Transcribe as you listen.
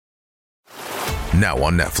Now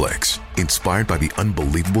on Netflix. Inspired by the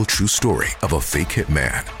unbelievable true story of a fake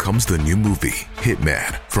hitman comes the new movie,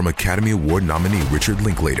 Hitman, from Academy Award nominee Richard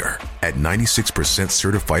Linklater. At 96%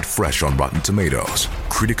 certified fresh on Rotten Tomatoes,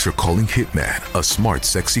 critics are calling Hitman a smart,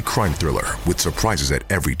 sexy crime thriller with surprises at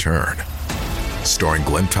every turn. Starring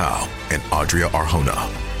Glenn Powell and Adria Arjona,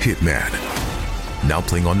 Hitman. Now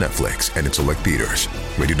playing on Netflix and in select theaters.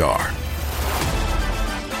 Rated R.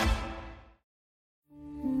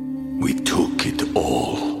 We took it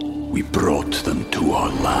all. We brought them to our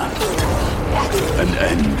land. An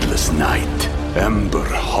endless night, ember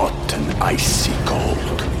hot and icy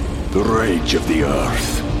cold. The rage of the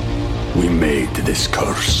earth. We made this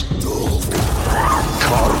curse.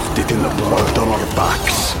 Carved it in the blood on our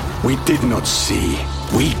backs. We did not see.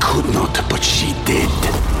 We could not, but she did.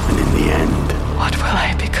 And in the end... What will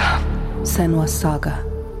I become? Senua's Saga.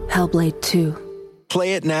 Hellblade 2.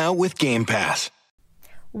 Play it now with Game Pass.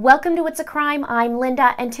 Welcome to It's a Crime. I'm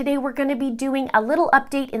Linda, and today we're going to be doing a little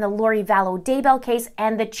update in the Lori Vallow Daybell case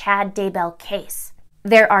and the Chad Daybell case.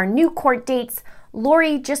 There are new court dates.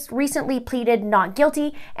 Lori just recently pleaded not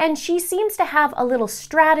guilty, and she seems to have a little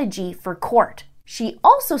strategy for court. She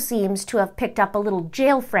also seems to have picked up a little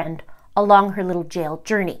jail friend along her little jail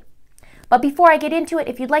journey. But before I get into it,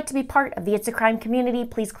 if you'd like to be part of the It's a Crime community,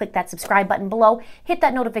 please click that subscribe button below, hit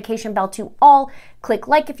that notification bell to all, click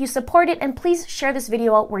like if you support it, and please share this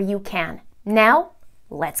video out where you can. Now,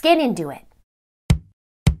 let's get into it.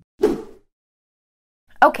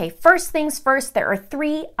 Okay, first things first, there are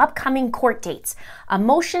 3 upcoming court dates. A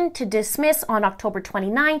motion to dismiss on October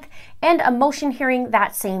 29th and a motion hearing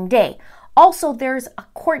that same day. Also, there's a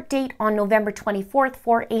court date on November 24th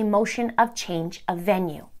for a motion of change of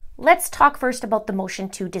venue. Let's talk first about the motion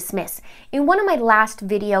to dismiss. In one of my last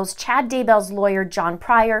videos, Chad Daybell's lawyer, John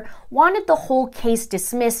Pryor, wanted the whole case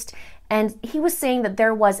dismissed, and he was saying that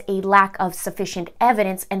there was a lack of sufficient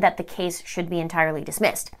evidence and that the case should be entirely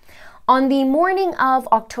dismissed. On the morning of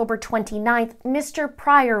October 29th, Mr.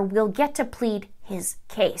 Pryor will get to plead his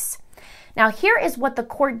case. Now, here is what the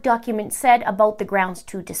court document said about the grounds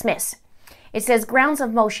to dismiss. It says, grounds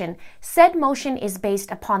of motion. Said motion is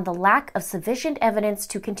based upon the lack of sufficient evidence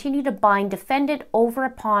to continue to bind defendant over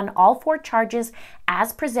upon all 4 charges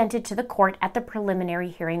as presented to the court at the preliminary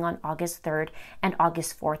hearing on August 3rd and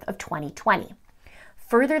August 4th of 2020.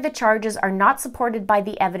 Further, the charges are not supported by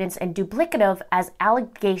the evidence and duplicative as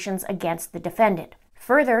allegations against the defendant.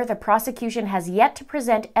 Further, the prosecution has yet to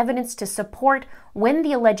present evidence to support when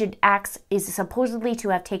the alleged acts is supposedly to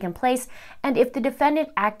have taken place and if the defendant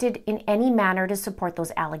acted in any manner to support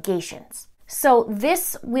those allegations. So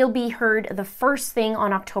this will be heard the first thing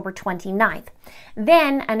on October 29th.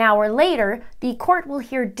 Then, an hour later, the court will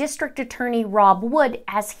hear District Attorney Rob Wood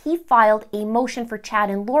as he filed a motion for Chad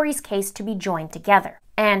and Lori's case to be joined together.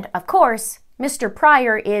 And, of course, Mr.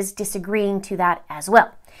 Pryor is disagreeing to that as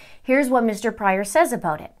well. Here's what Mr. Pryor says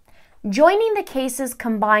about it. Joining the cases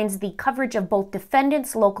combines the coverage of both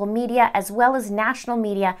defendants' local media as well as national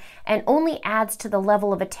media and only adds to the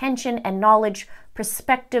level of attention and knowledge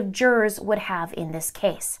prospective jurors would have in this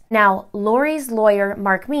case. Now, Lori's lawyer,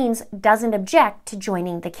 Mark Means, doesn't object to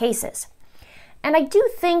joining the cases. And I do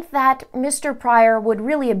think that Mr. Pryor would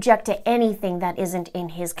really object to anything that isn't in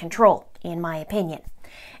his control, in my opinion.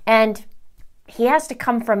 And he has to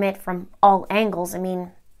come from it from all angles. I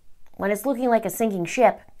mean, when it's looking like a sinking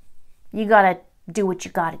ship, you gotta do what you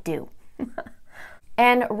gotta do.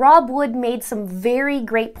 And Rob Wood made some very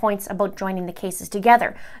great points about joining the cases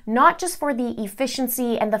together, not just for the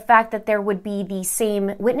efficiency and the fact that there would be the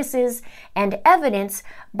same witnesses and evidence,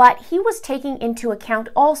 but he was taking into account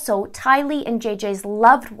also Tylee and JJ's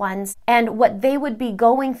loved ones and what they would be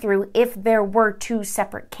going through if there were 2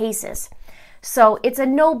 separate cases. So it's a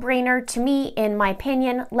no-brainer to me, in my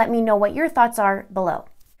opinion. Let me know what your thoughts are below.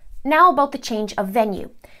 Now about the change of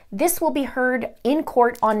venue. This will be heard in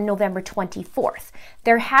court on November 24th.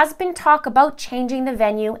 There has been talk about changing the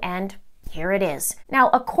venue, and here it is. Now,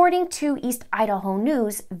 according to East Idaho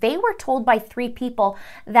News, they were told by 3 people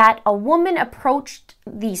that a woman approached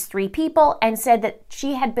these 3 people and said that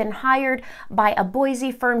she had been hired by a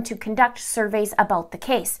Boise firm to conduct surveys about the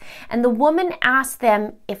case. And the woman asked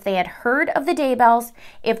them if they had heard of the Daybells,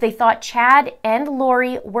 if they thought Chad and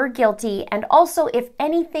Lori were guilty, and also if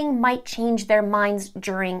anything might change their minds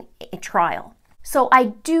during a trial. So I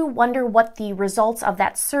do wonder what the results of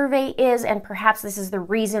that survey is, and perhaps this is the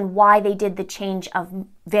reason why they did the change of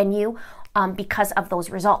venue because of those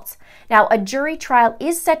results. Now, a jury trial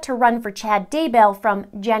is set to run for Chad Daybell from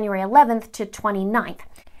January 11th to 29th.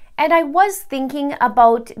 And I was thinking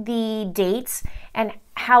about the dates and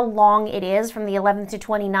how long it is from the 11th to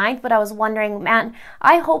 29th, but I was wondering, man,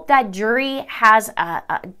 I hope that jury has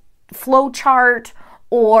a flow chart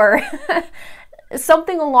or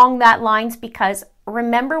something along that lines, because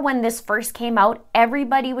remember when this first came out,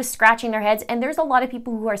 everybody was scratching their heads, and there's a lot of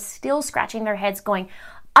people who are still scratching their heads going,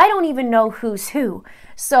 I don't even know who's who.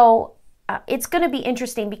 So it's going to be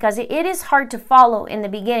interesting because it is hard to follow in the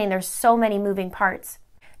beginning. There's so many moving parts.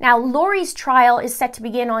 Now, Lori's trial is set to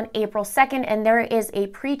begin on April 2nd, and there is a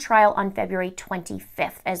pre-trial on February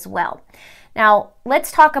 25th as well. Now,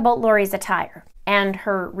 let's talk about Lori's attire and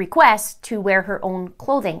her request to wear her own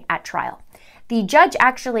clothing at trial. The judge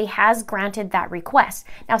actually has granted that request.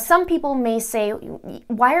 Now, some people may say,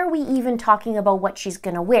 why are we even talking about what she's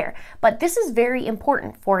going to wear? But this is very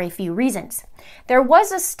important for a few reasons. There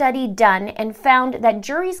was a study done and found that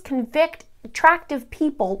juries convict attractive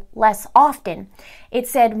people less often. It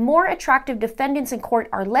said more attractive defendants in court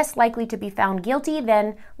are less likely to be found guilty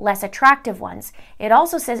than less attractive ones. It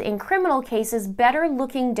also says in criminal cases, better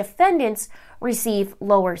looking defendants receive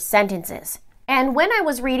lower sentences. And when I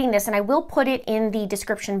was reading this, and I will put it in the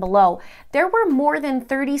description below, there were more than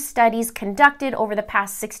 30 studies conducted over the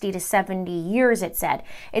past 60 to 70 years, it said.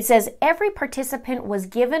 It says every participant was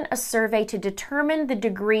given a survey to determine the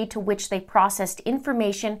degree to which they processed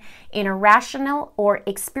information in a rational or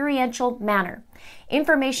experiential manner.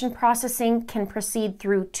 Information processing can proceed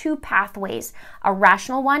through two pathways, a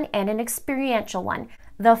rational one and an experiential one.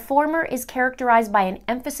 The former is characterized by an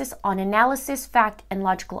emphasis on analysis, fact, and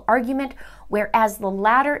logical argument, whereas the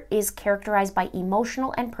latter is characterized by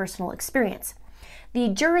emotional and personal experience. The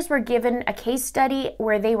jurors were given a case study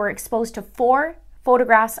where they were exposed to 4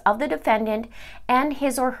 photographs of the defendant and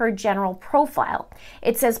his or her general profile.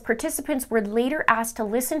 It says participants were later asked to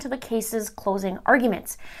listen to the case's closing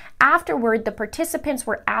arguments. Afterward, the participants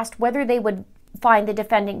were asked whether they would find the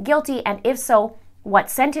defendant guilty, and if so,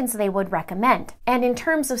 what sentence they would recommend. And in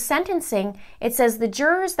terms of sentencing, it says the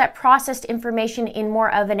jurors that processed information in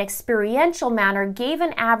more of an experiential manner gave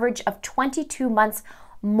an average of 22 months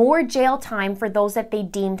more jail time for those that they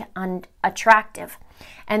deemed unattractive.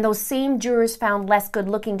 And those same jurors found less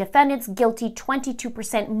good-looking defendants guilty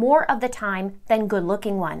 22% more of the time than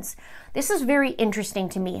good-looking ones. This is very interesting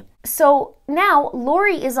to me. So now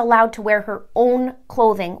Lori is allowed to wear her own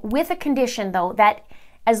clothing with a condition, though, that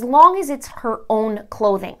as long as it's her own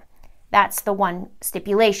clothing. That's the one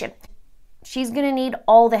stipulation. She's going to need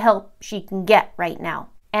all the help she can get right now.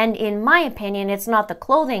 And in my opinion, it's not the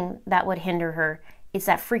clothing that would hinder her, it's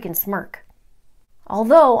that freaking smirk.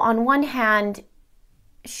 Although, on one hand,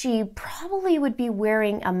 she probably would be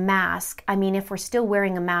wearing a mask. I mean, if we're still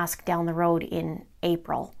wearing a mask down the road in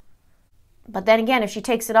April. But then again, if she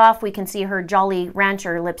takes it off, we can see her Jolly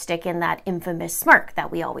Rancher lipstick in that infamous smirk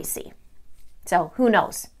that we always see. So who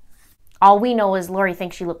knows? All we know is Lori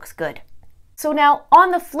thinks she looks good. So now,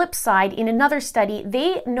 on the flip side, in another study,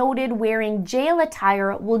 they noted wearing jail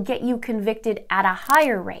attire will get you convicted at a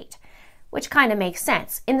higher rate, which kind of makes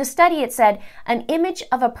sense. In the study, it said, an image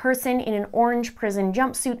of a person in an orange prison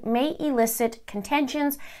jumpsuit may elicit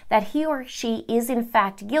contentions that he or she is in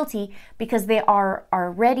fact guilty because they are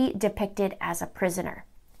already depicted as a prisoner.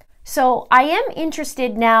 So I am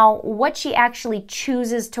interested now what she actually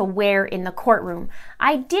chooses to wear in the courtroom.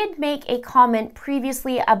 I did make a comment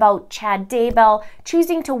previously about Chad Daybell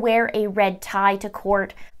choosing to wear a red tie to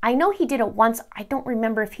court. I know he did it once. I don't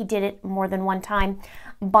remember if he did it more than one time,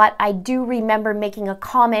 but I do remember making a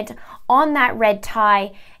comment on that red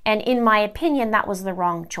tie, and in my opinion, that was the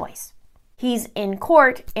wrong choice. He's in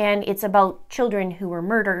court, and it's about children who were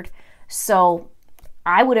murdered, so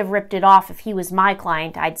I would have ripped it off if he was my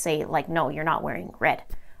client. I'd say, like, no, you're not wearing red.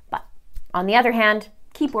 But on the other hand,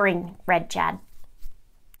 keep wearing red, Chad,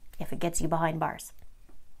 if it gets you behind bars.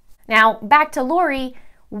 Now, back to Lori.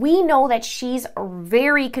 We know that she's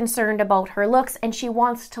very concerned about her looks, and she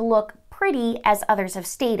wants to look pretty, as others have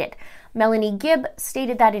stated. Melanie Gibb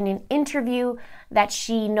stated that in an interview that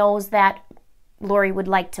she knows that Lori would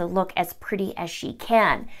like to look as pretty as she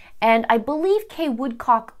can. And I believe Kay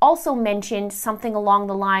Woodcock also mentioned something along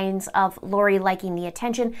the lines of Lori liking the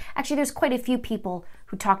attention. Actually, there's quite a few people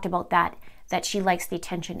who talked about that she likes the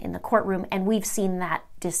attention in the courtroom, and we've seen that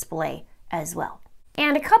display as well.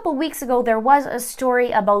 And a couple weeks ago, there was a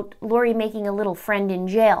story about Lori making a little friend in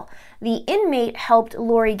jail. The inmate helped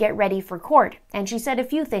Lori get ready for court, and she said a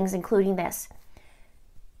few things, including this.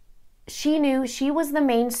 She knew she was the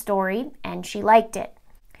main story, and she liked it.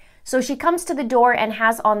 So she comes to the door and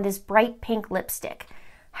has on this bright pink lipstick.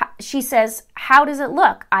 She says, "How does it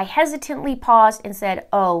look?" I hesitantly paused and said,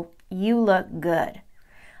 "Oh, you look good."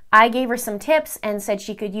 I gave her some tips and said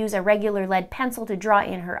she could use a regular lead pencil to draw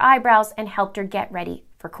in her eyebrows and helped her get ready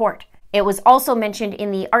for court. It was also mentioned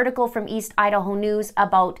in the article from East Idaho News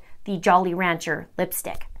about the Jolly Rancher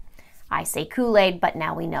lipstick. I say Kool-Aid, but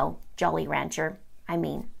now we know Jolly Rancher. I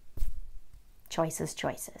mean, choices.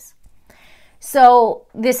 So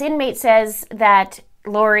this inmate says that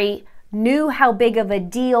Lori knew how big of a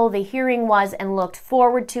deal the hearing was and looked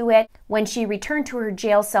forward to it. When she returned to her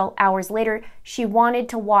jail cell hours later, she wanted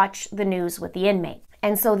to watch the news with the inmate.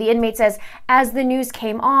 And so the inmate says, as the news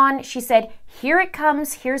came on, she said, "Here it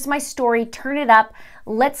comes, here's my story, turn it up,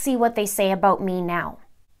 let's see what they say about me now."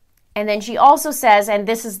 And then she also says, and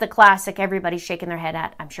this is the classic everybody's shaking their head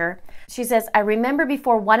at, I'm sure. She says, "I remember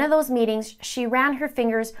before one of those meetings, she ran her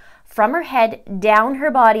fingers from her head down her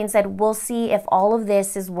body and said, 'We'll see if all of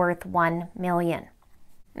this is worth $1 million.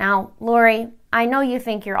 Now, Lori, I know you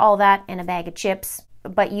think you're all that in a bag of chips,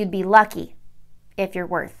 but you'd be lucky if you're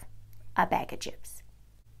worth a bag of chips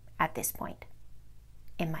at this point,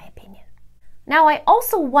 in my opinion. Now, I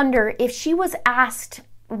also wonder if she was asked,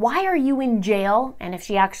 "Why are you in jail?" and if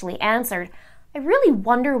she actually answered, I really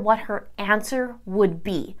wonder what her answer would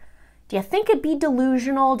be. Do you think it'd be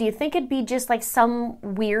delusional? Do you think it'd be just like some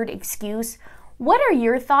weird excuse? What are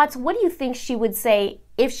your thoughts? What do you think she would say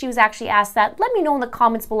if she was actually asked that? Let me know in the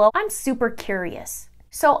comments below. I'm super curious.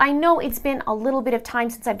 So I know it's been a little bit of time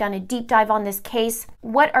since I've done a deep dive on this case.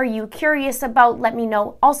 What are you curious about? Let me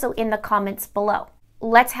know also in the comments below.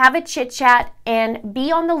 Let's have a chit chat and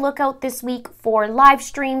be on the lookout this week for live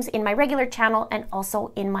streams in my regular channel and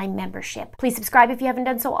also in my membership. Please subscribe if you haven't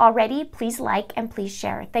done so already. Please like and please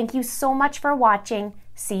share. Thank you so much for watching.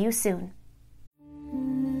 See you soon.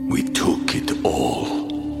 We took it all.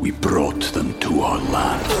 We brought them to our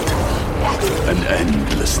land. An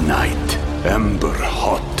endless night, ember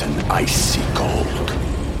hot and icy cold.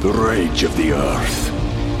 The rage of the earth.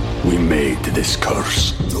 We made this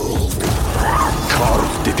curse.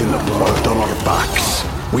 Carved it in the blood on our backs.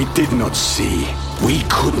 We did not see. We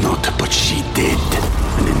could not, but she did.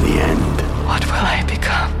 And in the end, what will I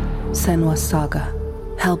become? Senua's Saga.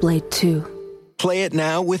 Hellblade 2. Play it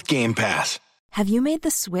now with Game Pass. Have you made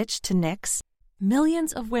the switch to Knix?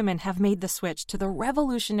 Millions of women have made the switch to the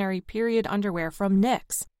revolutionary period underwear from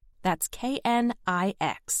Knix. That's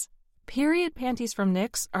Knix. Period panties from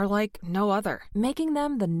Knix are like no other, making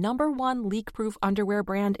them the #1 leak-proof underwear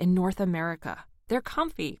brand in North America. They're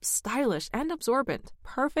comfy, stylish, and absorbent,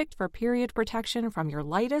 perfect for period protection from your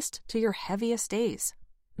lightest to your heaviest days.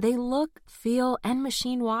 They look, feel, and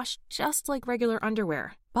machine wash just like regular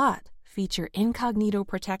underwear, but feature incognito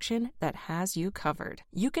protection that has you covered.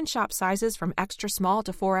 You can shop sizes from extra small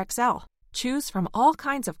to 4XL. Choose from all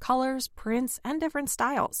kinds of colors, prints, and different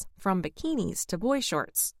styles, from bikinis to boy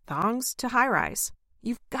shorts, thongs to high-rise.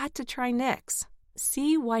 You've got to try Knix.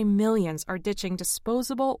 See why millions are ditching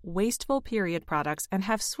disposable, wasteful period products and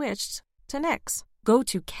have switched to Knix. Go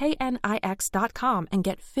to knix.com and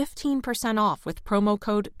get 15% off with promo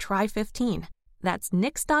code TRY15. That's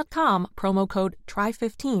knix.com, promo code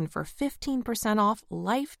TRY15 for 15% off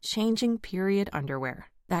life-changing period underwear.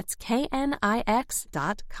 That's knix.com.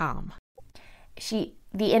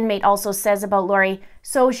 The inmate also says about Lori,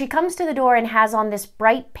 so she comes to the door and has on this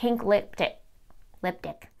bright pink lipstick.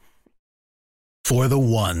 For the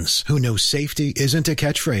ones who know safety isn't a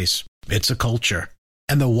catchphrase, it's a culture.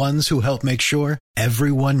 And the ones who help make sure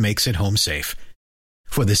everyone makes it home safe.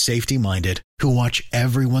 For the safety-minded who watch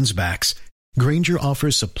everyone's backs, Grainger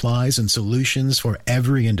offers supplies and solutions for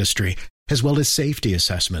every industry, as well as safety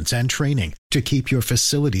assessments and training to keep your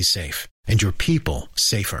facilities safe and your people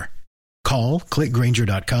safer. Call, click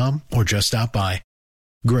Grainger.com, or just stop by.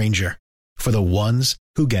 Grainger, for the ones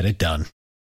who get it done.